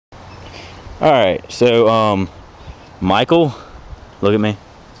All right, so Michael, look at me.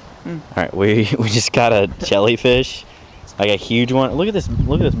 All right, we just got a jellyfish, like a huge one. Look at this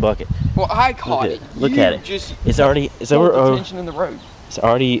bucket. Well, I caught it. Look at it. It's attention in the road. It's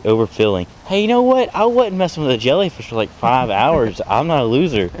already overfilling. Hey, you know what? I wasn't messing with a jellyfish for like 5 hours. I'm not a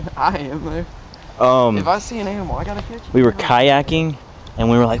loser. I am though. If I see an animal, I gotta catch it. We were kayaking, and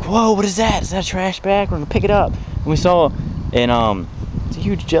we were like, "Whoa, what is that? Is that a trash bag? We're gonna pick it up." And we saw, and it's a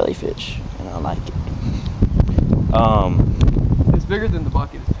huge jellyfish, and I like it. It's bigger than the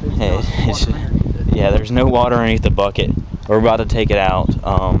bucket. Yeah, there's no water underneath the bucket. We're about to take it out.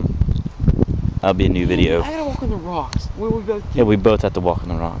 That'll be a new video. I gotta walk on the rocks. We both do. Yeah, we both have to walk on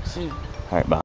the rocks. Yeah. All right, bye.